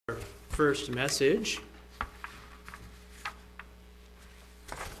first message,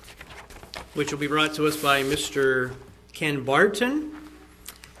 which will be brought to us by Mr. Ken Barton.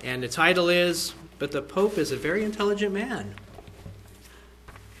 And the title is, "But the Pope is a Very Intelligent Man."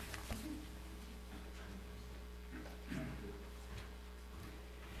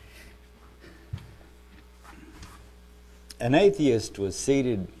 An atheist was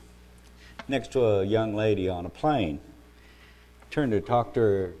seated next to a young lady on a plane. Turned to talk to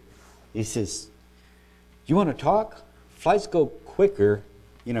her. He says, "You want to talk? Flights go quicker,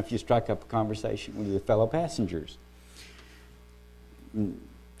 if you strike up a conversation with your fellow passengers."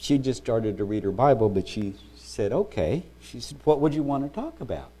 She just started to read her Bible, but she said, "Okay." She said, "What would you want to talk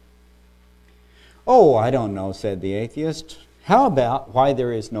about?" "Oh, I don't know," said the atheist. "How about why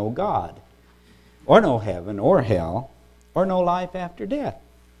there is no God, or no heaven, or hell, or no life after death?"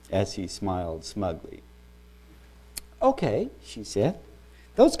 As he smiled smugly. "Okay," she said.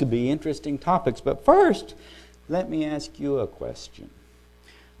 "Those could be interesting topics, but first, let me ask you a question.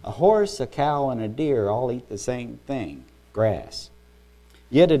 A horse, a cow, and a deer all eat the same thing, grass.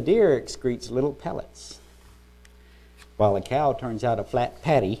 Yet a deer excretes little pellets, while a cow turns out a flat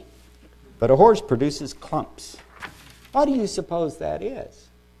patty, but a horse produces clumps. Why do you suppose that is?"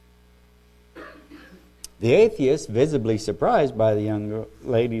 The atheist, visibly surprised by the young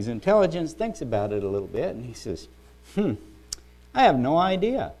lady's intelligence, thinks about it a little bit, and he says, "I have no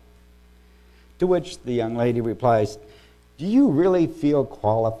idea." To which the young lady replies, "Do you really feel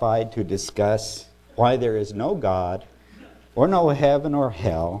qualified to discuss why there is no God, or no heaven or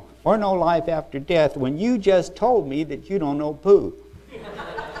hell, or no life after death, when you just told me that you don't know poo?"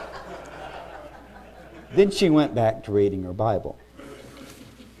 Then she went back to reading her Bible.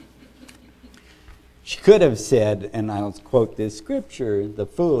 She could have said, and I'll quote this scripture, "The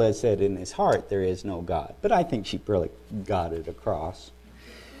fool has said in his heart, there is no God." But I think she really got it across.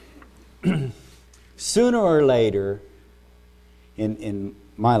 Sooner or later, in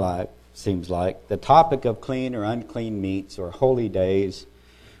my life, seems like, the topic of clean or unclean meats or holy days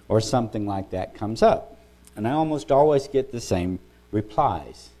or something like that comes up. And I almost always get the same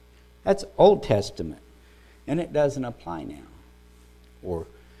replies. "That's Old Testament, and it doesn't apply now." Or,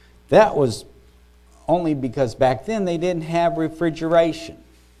 "That was only because back then they didn't have refrigeration."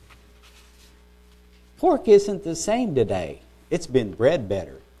 Pork isn't the same today. It's been bred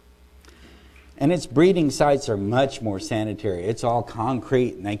better. And its breeding sites are much more sanitary. It's all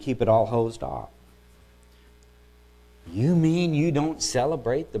concrete and they keep it all hosed off. "You mean you don't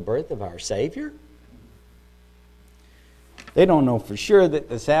celebrate the birth of our Savior?" They don't know for sure that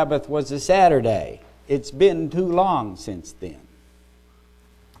the Sabbath was a Saturday. It's been too long since then.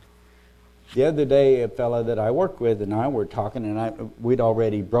 The other day, a fellow that I work with and I were talking, and we'd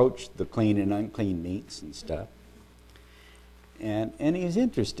already broached the clean and unclean meats and stuff. And he's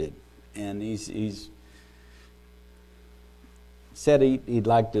interested. And he's said he'd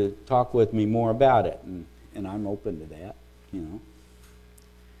like to talk with me more about it. And I'm open to that,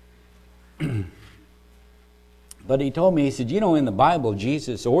 But he told me, he said, "In the Bible,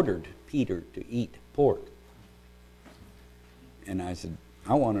 Jesus ordered Peter to eat pork." And I said,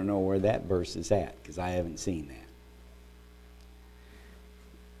 "I want to know where that verse is at, because I haven't seen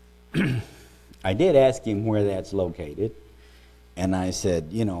that." I did ask him where that's located, and I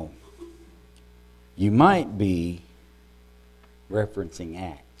said, "You might be referencing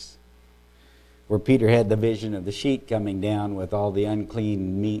Acts, where Peter had the vision of the sheet coming down with all the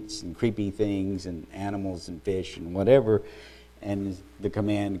unclean meats and creepy things and animals and fish and whatever, and the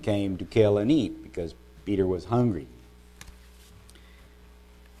command came to kill and eat because Peter was hungry."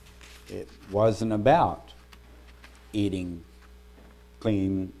 It wasn't about eating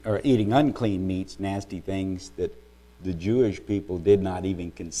clean or eating unclean meats, nasty things that the Jewish people did not even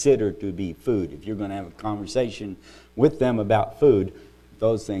consider to be food. If you're going to have a conversation with them about food,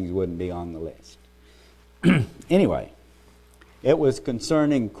 those things wouldn't be on the list. Anyway, it was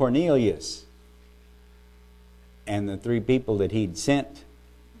concerning Cornelius and the 3 people that he'd sent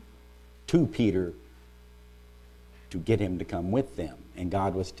to Peter to get him to come with them. And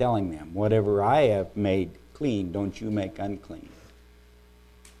God was telling them, "Whatever I have made clean, don't you make unclean."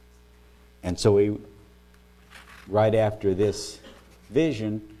 And so right after this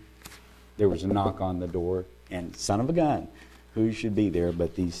vision, there was a knock on the door, and son of a gun, who should be there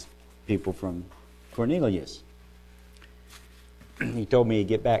but these people from Cornelius. He told me he'd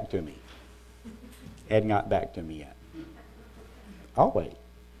get back to me. Hadn't got back to me yet. I'll wait.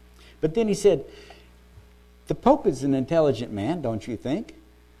 But then he said, "The Pope is an intelligent man, don't you think?"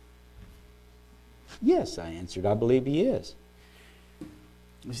 "Yes," I answered, "I believe he is."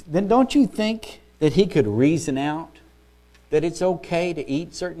 "Then don't you think that he could reason out that it's okay to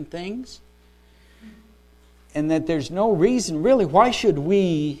eat certain things, and that there's no reason, really, why should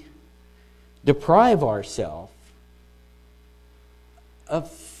we deprive ourselves of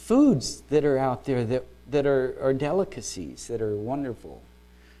foods that are out there that are delicacies, that are wonderful,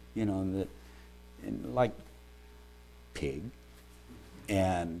 like pig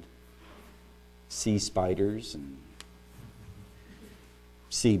and sea spiders and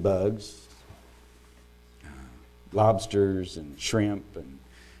sea bugs, lobsters and shrimp and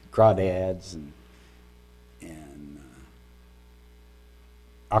crawdads and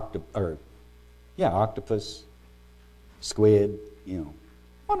octopus, squid,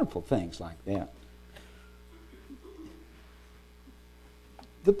 wonderful things like that.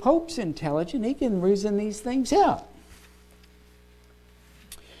 The Pope's intelligent. He can reason these things out.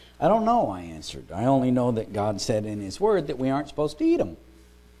 I don't know, I answered. I only know that God said in His Word that we aren't supposed to eat them.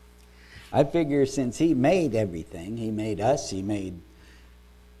 I figure since He made everything, He made us, He made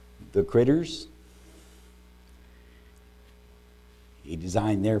the critters, He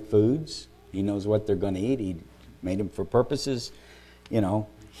designed their foods, He knows what they're going to eat, He made them for purposes,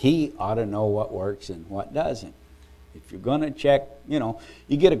 He ought to know what works and what doesn't. If you're going to check, you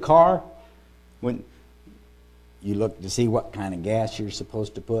get a car, when you look to see what kind of gas you're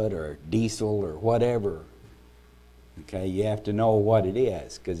supposed to put, or diesel or whatever. Okay, you have to know what it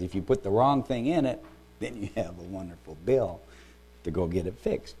is, because if you put the wrong thing in it, then you have a wonderful bill to go get it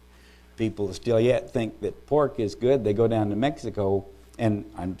fixed. People still yet think that pork is good. They go down to Mexico, and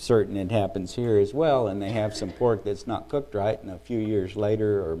I'm certain it happens here as well, and they have some pork that's not cooked right, and a few years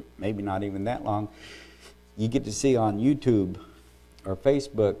later, or maybe not even that long, you get to see on YouTube or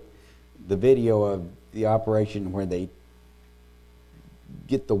Facebook the video of the operation where they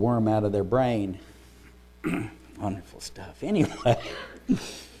get the worm out of their brain. Wonderful stuff. Anyway,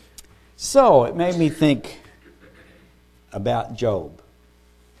 so it made me think about Job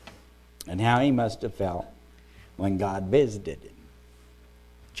and how he must have felt when God visited him.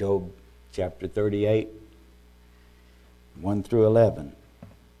 Job chapter 38, 1 through 11.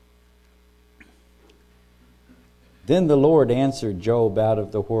 Then the Lord answered Job out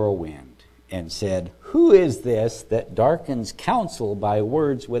of the whirlwind and said, "Who is this that darkens counsel by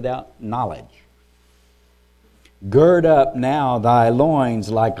words without knowledge? Gird up now thy loins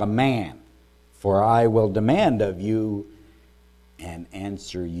like a man, for I will demand of you, and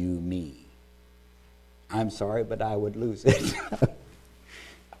answer you me." I'm sorry, but I would lose it.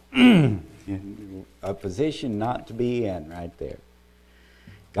 A position not to be in right there.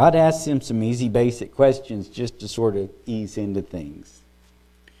 God asks him some easy basic questions just to sort of ease into things.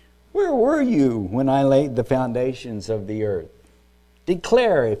 Where were you when I laid the foundations of the earth?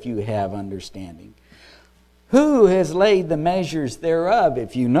 Declare if you have understanding. Who has laid the measures thereof,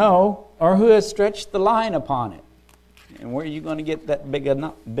 if you know, or who has stretched the line upon it? And where are you going to get that big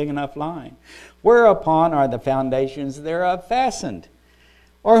enough line? Whereupon are the foundations thereof fastened?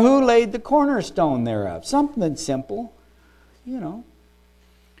 Or who laid the cornerstone thereof? Something simple,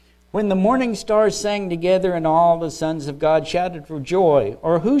 When the morning stars sang together and all the sons of God shouted for joy,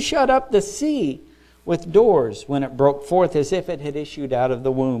 or who shut up the sea with doors when it broke forth as if it had issued out of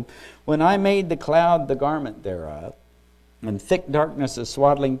the womb? When I made the cloud the garment thereof, and thick darkness a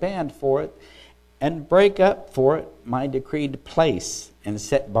swaddling band for it, and break up for it my decreed place, and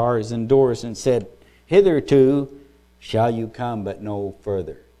set bars and doors, and said, "Hitherto shall you come, but no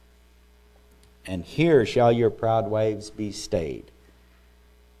further. And here shall your proud waves be stayed."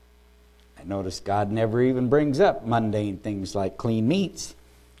 I notice God never even brings up mundane things like clean meats.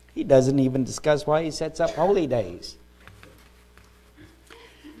 He doesn't even discuss why he sets up holy days.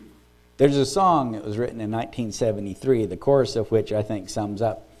 There's a song that was written in 1973, the chorus of which I think sums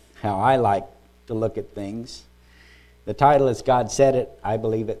up how I like to look at things. The title is "God Said It, I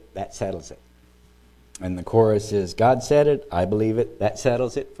Believe It, That Settles It." And the chorus is, "God said it, I believe it, that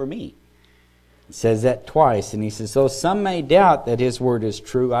settles it for me." It says that twice, and he says, "So some may doubt that his word is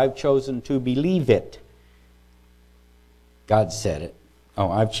true, I've chosen to believe it. God said it.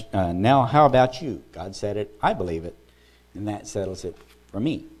 Now how about you? God said it, I believe it, and that settles it for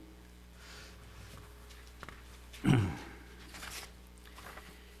me."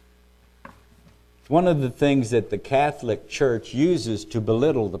 One of the things that the Catholic Church uses to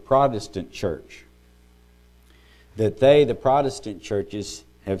belittle the Protestant Church, that the Protestant churches,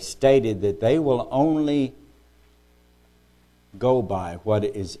 have stated that they will only go by what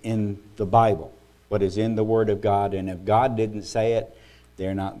is in the Bible, what is in the Word of God, and if God didn't say it,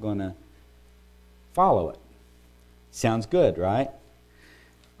 they're not going to follow it. Sounds good, right?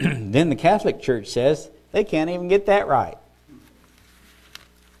 Then the Catholic Church says they can't even get that right,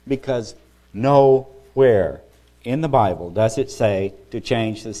 because nowhere in the Bible does it say to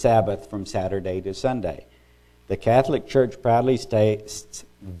change the Sabbath from Saturday to Sunday? The Catholic Church proudly states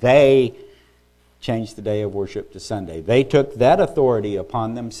they changed the day of worship to Sunday. They took that authority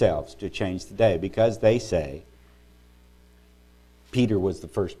upon themselves to change the day because they say Peter was the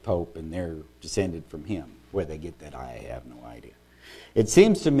first pope and they're descended from him. Where they get that, I have no idea. It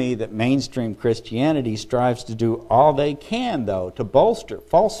seems to me that mainstream Christianity strives to do all they can, though, to bolster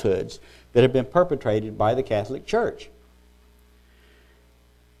falsehoods that have been perpetrated by the Catholic Church.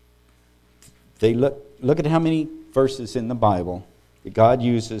 They look at how many verses in the Bible that God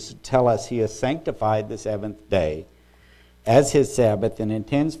uses to tell us He has sanctified the seventh day as His Sabbath and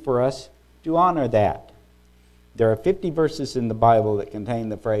intends for us to honor that. There are 50 verses in the Bible that contain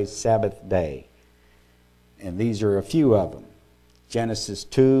the phrase Sabbath day. And these are a few of them. Genesis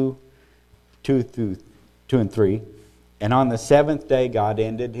 2 and 3. And on the seventh day God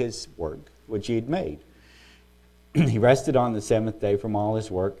ended His work, which He had made. He rested on the seventh day from all His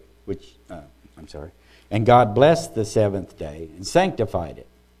work, and God blessed the seventh day and sanctified it,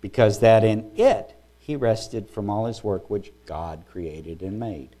 because that in it He rested from all His work which God created and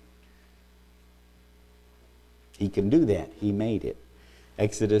made. He can do that. He made it.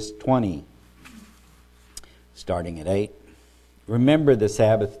 Exodus 20, starting at 8. Remember the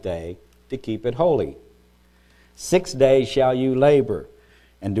Sabbath day to keep it holy. 6 days shall you labor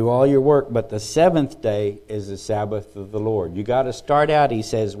and do all your work, but the seventh day is the Sabbath of the Lord. You got to start out, He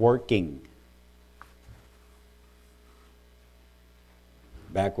says, working.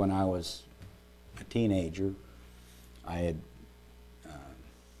 Back when I was a teenager, I had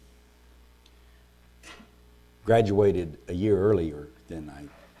graduated a year earlier than I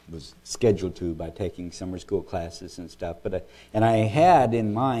was scheduled to by taking summer school classes and stuff. And I had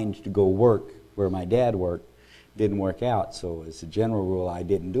in mind to go work where my dad worked. Didn't work out, so as a general rule, I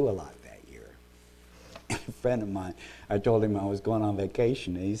didn't do a lot that year. A friend of mine, I told him I was going on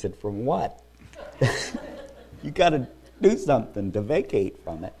vacation, and he said, "From what?" You got to do something to vacate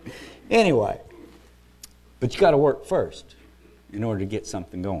from it. Anyway, but you got to work first in order to get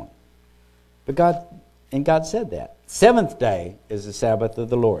something going. But God said that. Seventh day is the Sabbath of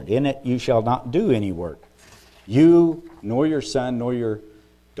the Lord. In it you shall not do any work. You, nor your son, nor your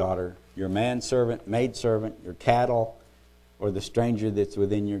daughter, your manservant, maidservant, your cattle, or the stranger that's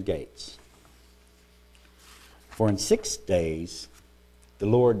within your gates. For in 6 days the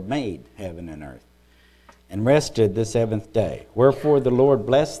Lord made heaven and earth, and rested the seventh day. Wherefore the Lord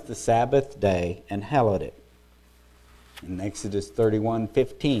blessed the Sabbath day and hallowed it. In Exodus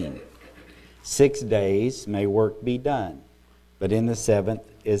 31:15. 6 days may work be done, but in the seventh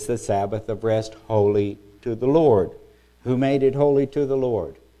is the Sabbath of rest, holy to the Lord. Who made it holy to the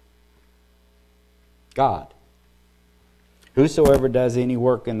Lord? God. Whosoever does any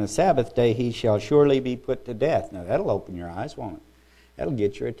work in the Sabbath day, he shall surely be put to death. Now that'll open your eyes, won't it? That'll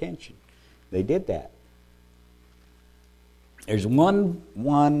get your attention. They did that. There's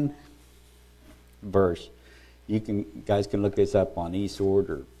one verse. You guys can look this up on eSword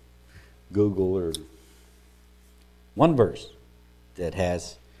or Google, or one verse that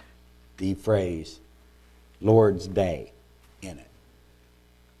has the phrase Lord's Day in it.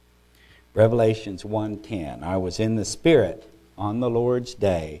 Revelations 1:10. I was in the Spirit on the Lord's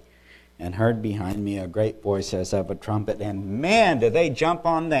day and heard behind me a great voice as of a trumpet, and man, did they jump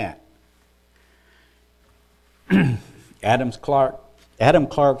on that. Adam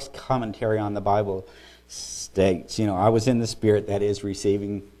Clark's commentary on the Bible states, I was in the Spirit, that is,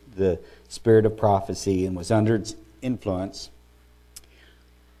 receiving the spirit of prophecy, and was under its influence.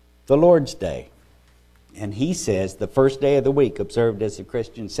 The Lord's Day. And he says the first day of the week observed as a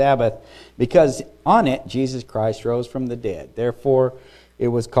Christian Sabbath, because on it Jesus Christ rose from the dead. Therefore it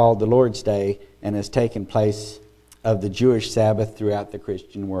was called the Lord's Day, and has taken place of the Jewish Sabbath throughout the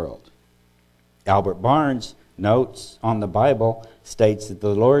Christian world. Albert Barnes' notes on the Bible states that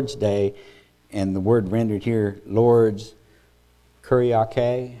the Lord's Day, and the word rendered here, Lord's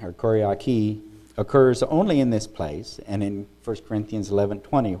Kuriake or Kuriaki, occurs only in this place and in 1 Corinthians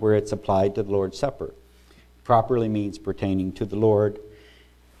 11:20, where it's applied to the Lord's Supper. Properly means pertaining to the Lord.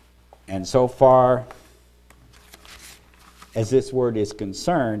 And so far as this word is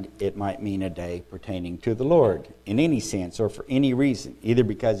concerned, it might mean a day pertaining to the Lord in any sense or for any reason, either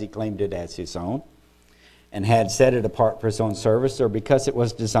because He claimed it as His own and had set it apart for His own service, or because it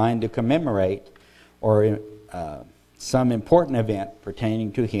was designed to commemorate or some important event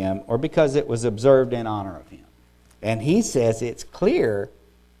pertaining to Him, or because it was observed in honor of Him. And he says it's clear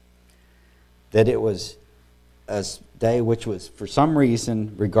that it was a day which was for some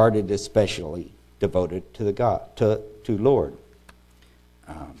reason regarded as specially devoted to the God, to Lord.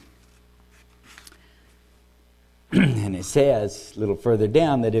 And it says a little further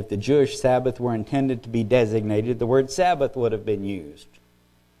down that if the Jewish Sabbath were intended to be designated, the word Sabbath would have been used.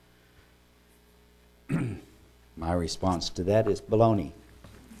 My response to that is baloney.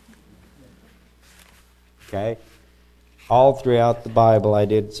 Okay? All throughout the Bible, I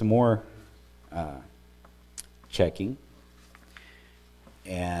did some more checking.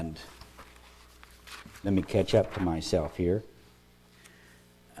 And let me catch up to myself here.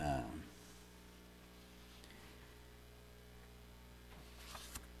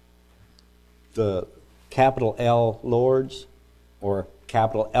 The capital L Lords, or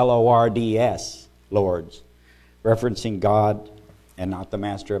capital Lords, Lords, referencing God and not the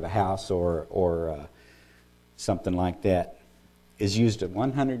master of a house or something like that, is used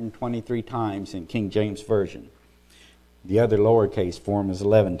 123 times in King James Version. The other lowercase form is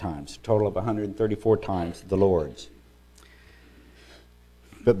 11 times, a total of 134 times the Lord's.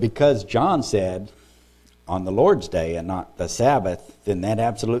 But because John said on the Lord's Day and not the Sabbath, then that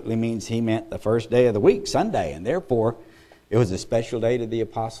absolutely means he meant the first day of the week, Sunday, and therefore it was a special day to the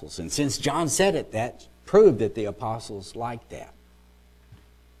apostles. And since John said it, that proved that the apostles liked that.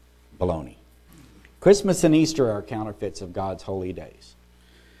 Baloney. Christmas and Easter are counterfeits of God's holy days.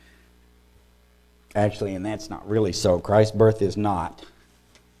 Actually, and that's not really so. Christ's birth is not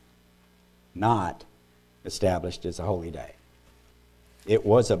established as a holy day. It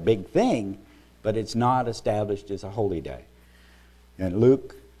was a big thing, but it's not established as a holy day. In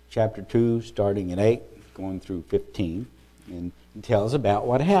Luke chapter 2, starting at 8, going through 15, and it tells about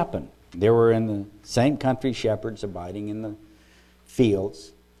what happened. There were in the same country shepherds abiding in the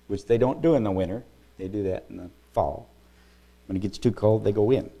fields, which they don't do in the winter. They do that in the fall. When it gets too cold, they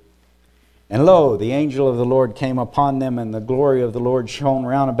go in. And lo, the angel of the Lord came upon them, and the glory of the Lord shone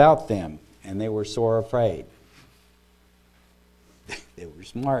round about them, and they were sore afraid. They were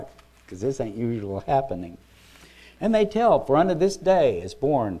smart, because this ain't usual happening. And they tell, for unto this day is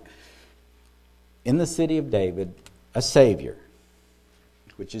born in the city of David a Savior,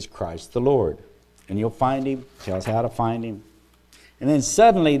 which is Christ the Lord. And you'll find him, tells how to find him. And then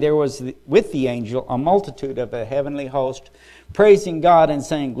suddenly there was with the angel a multitude of a heavenly host, praising God and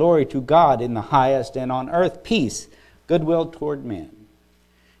saying, Glory to God in the highest, and on earth peace, goodwill toward men.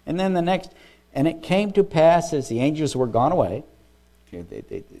 And then the next, and it came to pass as the angels were gone away,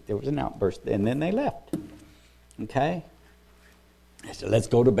 there was an outburst, and then they left. Okay? I said, let's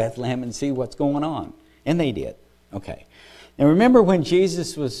go to Bethlehem and see what's going on. And they did. Okay. Now remember when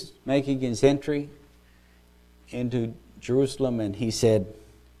Jesus was making his entry into Jerusalem, and he said,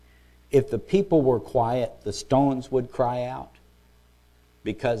 if the people were quiet, the stones would cry out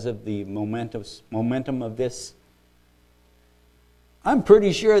because of the momentum of this. I'm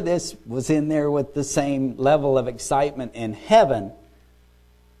pretty sure this was in there with the same level of excitement in heaven.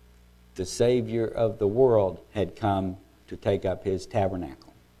 The Savior of the world had come to take up his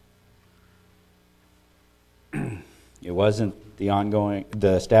tabernacle. It wasn't the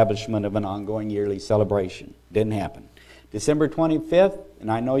establishment of an ongoing yearly celebration. Didn't happen. December 25th, and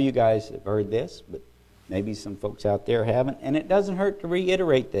I know you guys have heard this, but maybe some folks out there haven't, and it doesn't hurt to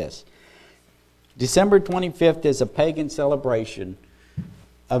reiterate this. December 25th is a pagan celebration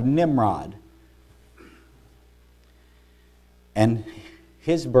of Nimrod and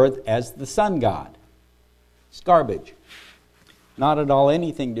his birth as the sun god. It's garbage. Not at all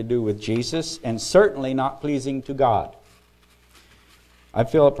anything to do with Jesus, and certainly not pleasing to God. I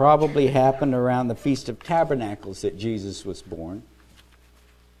feel it probably happened around the Feast of Tabernacles that Jesus was born,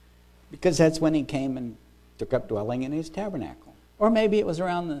 because that's when he came and took up dwelling in his tabernacle. Or maybe it was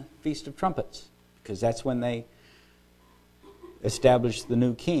around the Feast of Trumpets, because that's when they established the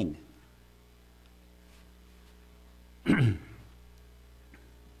new king.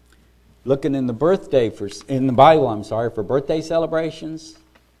 Looking in the Bible, for birthday celebrations.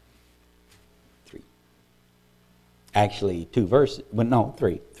 3. Actually, 2 verses. Well, no,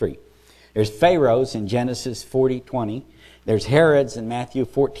 3. There's Pharaoh's in Genesis 40:20. There's Herod's in Matthew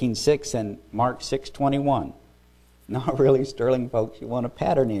 14:6 and Mark 6:21. Not really sterling folks you want to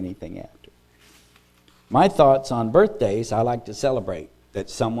pattern anything after. My thoughts on birthdays, I like to celebrate that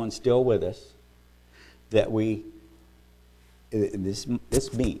someone's still with us, that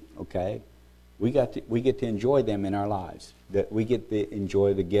this me, okay? We get to enjoy them in our lives. That we get to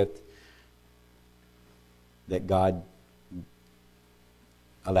enjoy the gift that God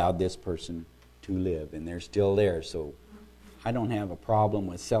allowed this person to live, and they're still there. So I don't have a problem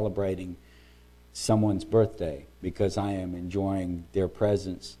with celebrating someone's birthday because I am enjoying their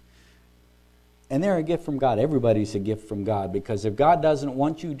presence. And they're a gift from God. Everybody's a gift from God, because if God doesn't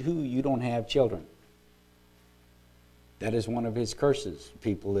want you to, you don't have children. That is one of his curses,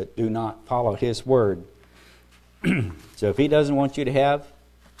 people that do not follow his word. So if he doesn't want you to have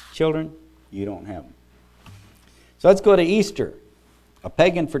children, you don't have them. So let's go to Easter, a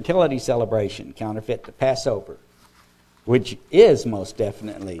pagan fertility celebration, counterfeit to Passover, which is most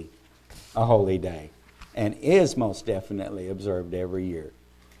definitely a holy day and is most definitely observed every year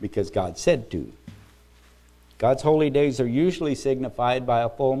because God said to. God's holy days are usually signified by a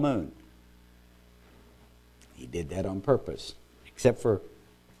full moon. He did that on purpose, except for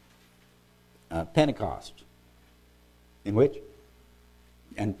Pentecost. In which?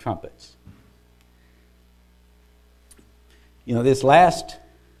 And trumpets. You know, this last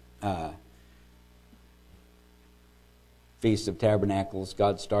Feast of Tabernacles,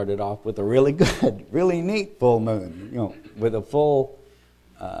 God started off with a really good, really neat full moon, you know, with a full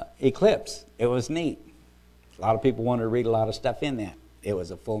eclipse. It was neat. A lot of people wanted to read a lot of stuff in that. It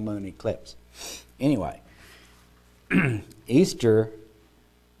was a full moon eclipse. Anyway, Easter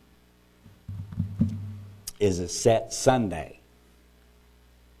is a set Sunday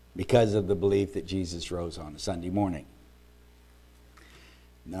because of the belief that Jesus rose on a Sunday morning.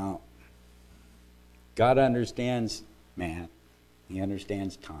 Now, God understands math. He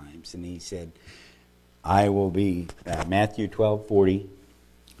understands times. And he said, I will be, Matthew 12:40,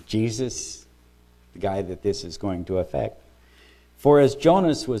 Jesus, the guy that this is going to affect. For as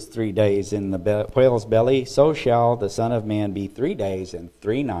Jonas was 3 days in the whale's belly, so shall the Son of Man be 3 days and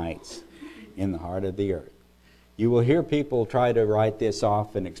 3 nights in the heart of the earth. You will hear people try to write this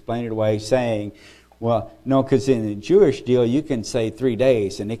off and explain it away, saying, well, no, because in the Jewish deal, you can say 3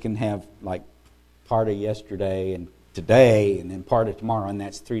 days, and it can have like part of yesterday and today, and then part of tomorrow, and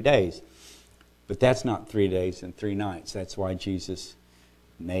that's 3 days. But that's not 3 days and 3 nights. That's why Jesus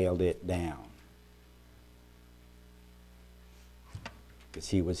nailed it down. Because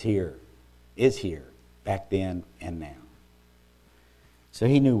he was here, is here, back then and now. So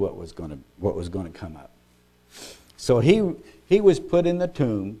he knew what was going to come up. So he was put in the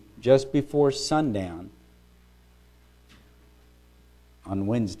tomb just before sundown on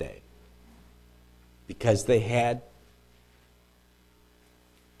Wednesday, because they had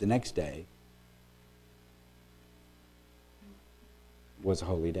the next day was a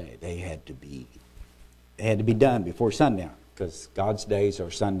holy day. They had to be done before sundown, because God's days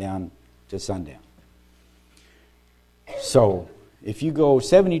are sundown to sundown. So if you go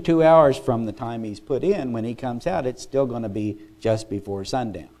 72 hours from the time he's put in, when he comes out, it's still going to be just before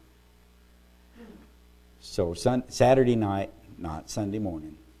sundown. So Saturday night, not Sunday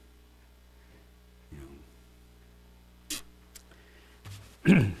morning.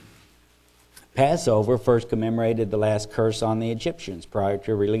 Passover first commemorated the last curse on the Egyptians prior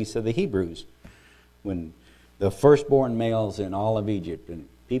to the release of the Hebrews, when the firstborn males in all of Egypt, and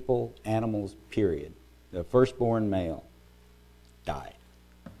people, animals, period, the firstborn male died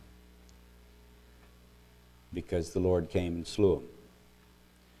because the Lord came and slew him.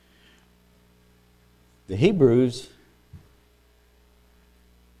 The Hebrews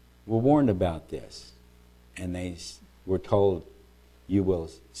were warned about this, and they were told, you will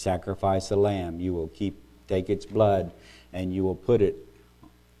sacrifice a lamb, you will take its blood, and you will put it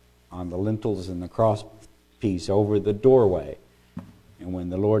on the lintels and the cross piece over the doorway. And when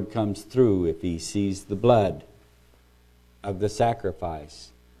the Lord comes through, if he sees the blood of the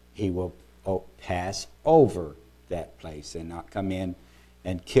sacrifice, he will pass over that place and not come in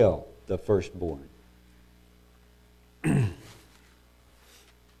and kill the firstborn.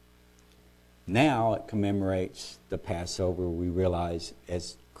 Now it commemorates the Passover. We realize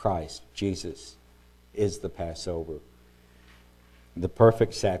as Christ, Jesus, is the Passover, the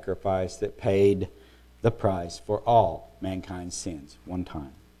perfect sacrifice that paid the price for all mankind's sins one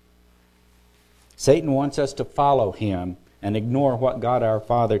time. Satan wants us to follow him and ignore what God our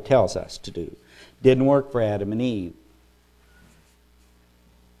Father tells us to do. Didn't work for Adam and Eve.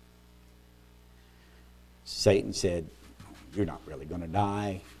 Satan said, you're not really going to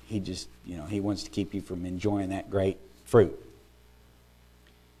die. He just, he wants to keep you from enjoying that great fruit.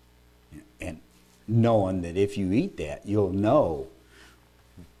 And knowing that if you eat that, you'll know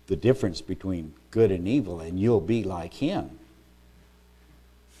the difference between good and evil, and you'll be like him.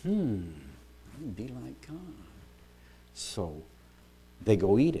 I'll be like God. So they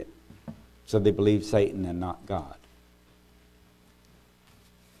go eat it. So they believe Satan and not God.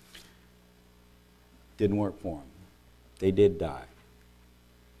 Didn't work for them. They did die.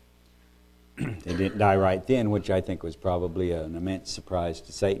 They didn't die right then, which I think was probably an immense surprise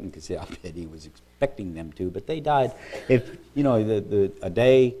to Satan, because I bet he was expecting them to. But they died. If a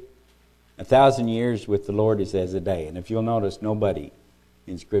day, 1,000 years with the Lord is as a day. And if you'll notice, nobody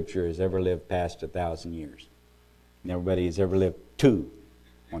in Scripture has ever lived past 1,000 years. And everybody has ever lived to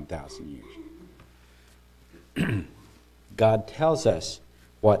 1,000 years. God tells us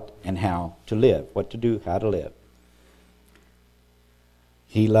what and how to live, what to do, how to live.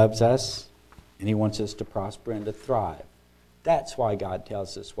 He loves us, and He wants us to prosper and to thrive. That's why God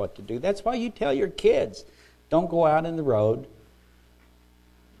tells us what to do. That's why you tell your kids, don't go out in the road.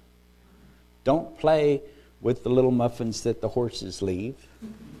 Don't play with the little muffins that the horses leave.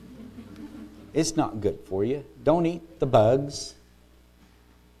 It's not good for you. Don't eat the bugs.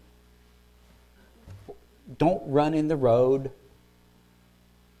 Don't run in the road.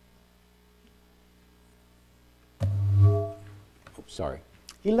 Oh, sorry.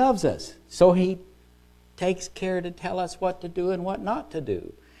 He loves us, so He takes care to tell us what to do and what not to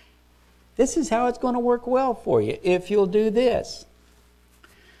do. This is how it's going to work well for you if you'll do this.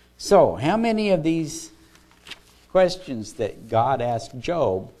 So, how many of these questions that God asked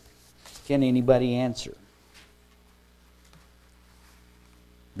Job can anybody answer?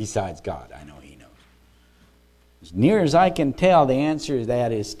 Besides God, I know He knows. As near as I can tell, the answer to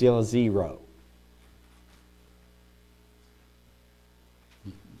that is still 0.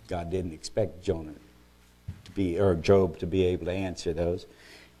 God didn't expect Job to be able to answer those.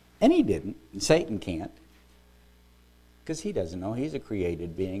 And He didn't. And Satan can't. Because he doesn't know. He's a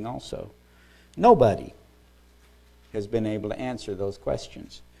created being also. Nobody has been able to answer those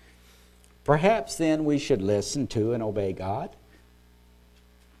questions. Perhaps then we should listen to and obey God.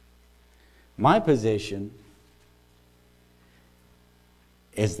 My position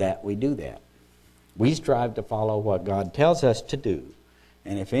is that we do that. We strive to follow what God tells us to do.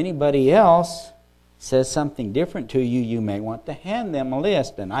 And if anybody else says something different to you, you may want to hand them a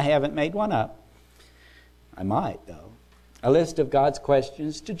list. And I haven't made one up. I might, though. A list of God's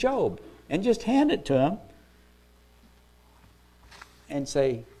questions to Job. And just hand it to him. And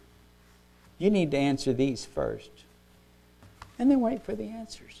say, you need to answer these first. And then wait for the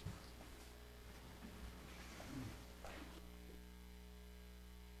answers.